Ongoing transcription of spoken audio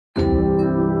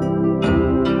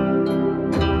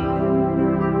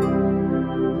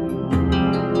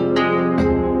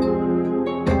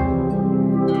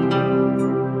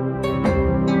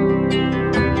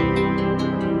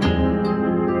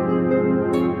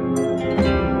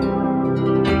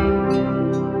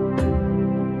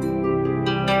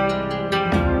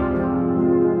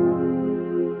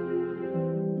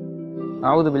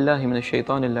أعوذ بالله من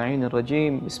الشيطان اللعين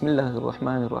الرجيم. بسم الله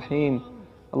الرحمن الرحيم.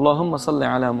 اللهم صل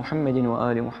على محمد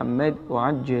وآل محمد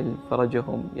وعجل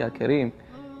فرجهم يا كريم.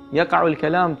 يقع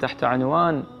الكلام تحت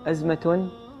عنوان أزمة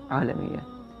عالمية.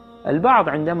 البعض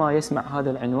عندما يسمع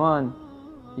هذا العنوان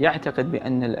يعتقد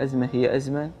بأن الأزمة هي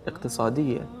أزمة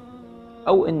اقتصادية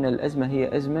أو أن الأزمة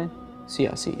هي أزمة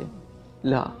سياسية.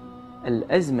 لا،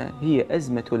 الأزمة هي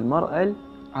أزمة المرأة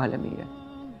العالمية.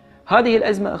 هذه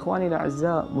الأزمة أخواني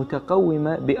الأعزاء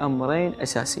متقومة بأمرين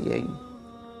أساسيين.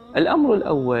 الأمر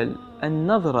الأول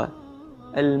النظرة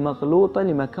المغلوطة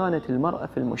لمكانة المرأة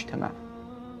في المجتمع.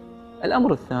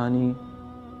 الأمر الثاني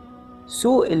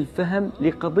سوء الفهم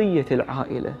لقضية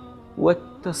العائلة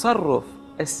والتصرف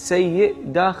السيء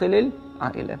داخل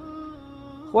العائلة.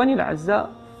 أخواني الأعزاء،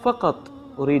 فقط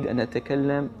أريد أن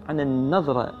أتكلم عن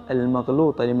النظرة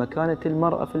المغلوطة لمكانة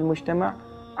المرأة في المجتمع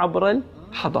عبر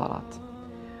الحضارات.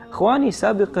 أخواني،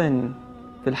 سابقا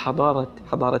في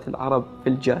حضارة العرب في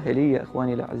الجاهلية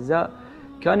أخواني الأعزاء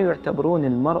كانوا يعتبرون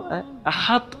المرأة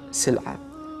أحط سلعة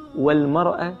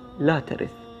والمرأة لا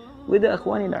ترث. وإذا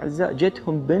أخواني الأعزاء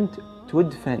جتهم بنت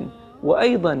تدفن،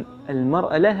 وأيضا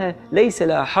المرأة ليس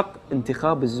لها حق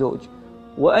انتخاب الزوج،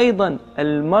 وأيضا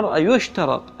المرأة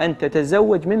يشترط أن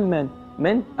تتزوج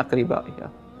من أقربائها.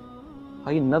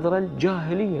 هاي النظرة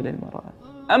الجاهلية للمرأة.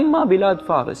 أما بلاد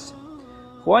فارس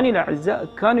أخواني الأعزاء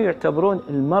كانوا يعتبرون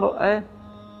المرأة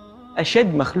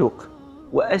أشد مخلوق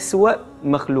وأسوأ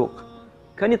مخلوق،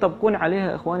 كانوا يطبقون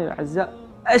عليها أخواني الأعزاء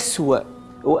أسوأ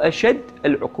وأشد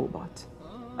العقوبات.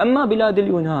 أما بلاد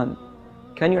اليونان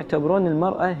كانوا يعتبرون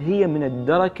المرأة هي من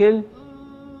الدرك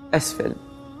الأسفل.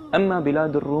 أما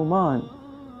بلاد الرومان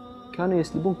كانوا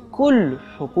يسلبون كل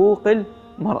حقوق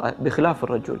المرأة بخلاف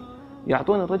الرجل،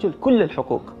 يعطون الرجل كل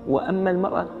الحقوق، وأما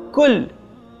المرأة كل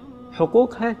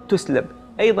حقوقها تسلب،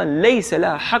 أيضا ليس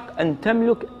لها حق أن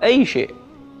تملك أي شيء.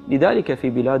 لذلك في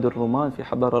بلاد الرومان في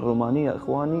الحضارة الرومانية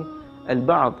أخواني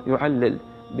البعض يعلل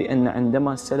بأن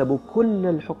عندما سلبوا كل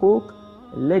الحقوق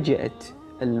لجأت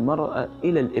المرأة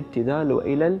إلى الابتذال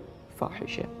وإلى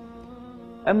الفاحشة.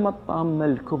 أما الطامة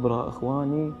الكبرى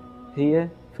أخواني هي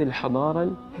في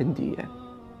الحضارة الهندية.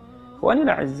 أخواني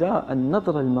الأعزاء،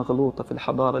 النظرة المغلوطة في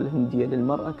الحضارة الهندية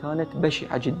للمرأة كانت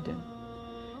بشعة جدا.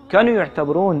 كانوا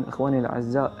يعتبرون أخواني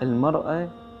الأعزاء المرأة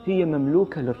هي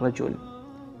مملوكة للرجل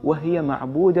وهي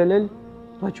معبودة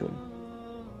للرجل.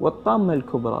 والطامة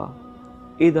الكبرى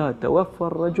إذا توفى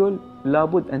الرجل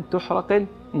لابد أن تحرق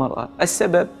المرأة.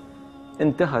 السبب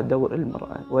انتهى دور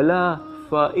المرأة ولا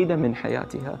فائدة من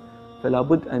حياتها، فلا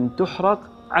بد أن تحرق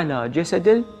على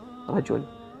جسد الرجل.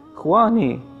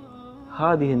 إخواني،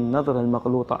 هذه النظرة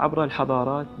المغلوطة عبر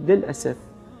الحضارات للأسف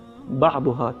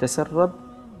بعضها تسرب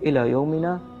إلى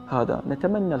يومنا هذا.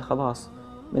 نتمنى الخلاص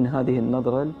من هذه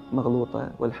النظرة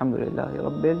المغلوطة، والحمد لله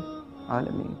رب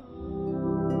العالمين.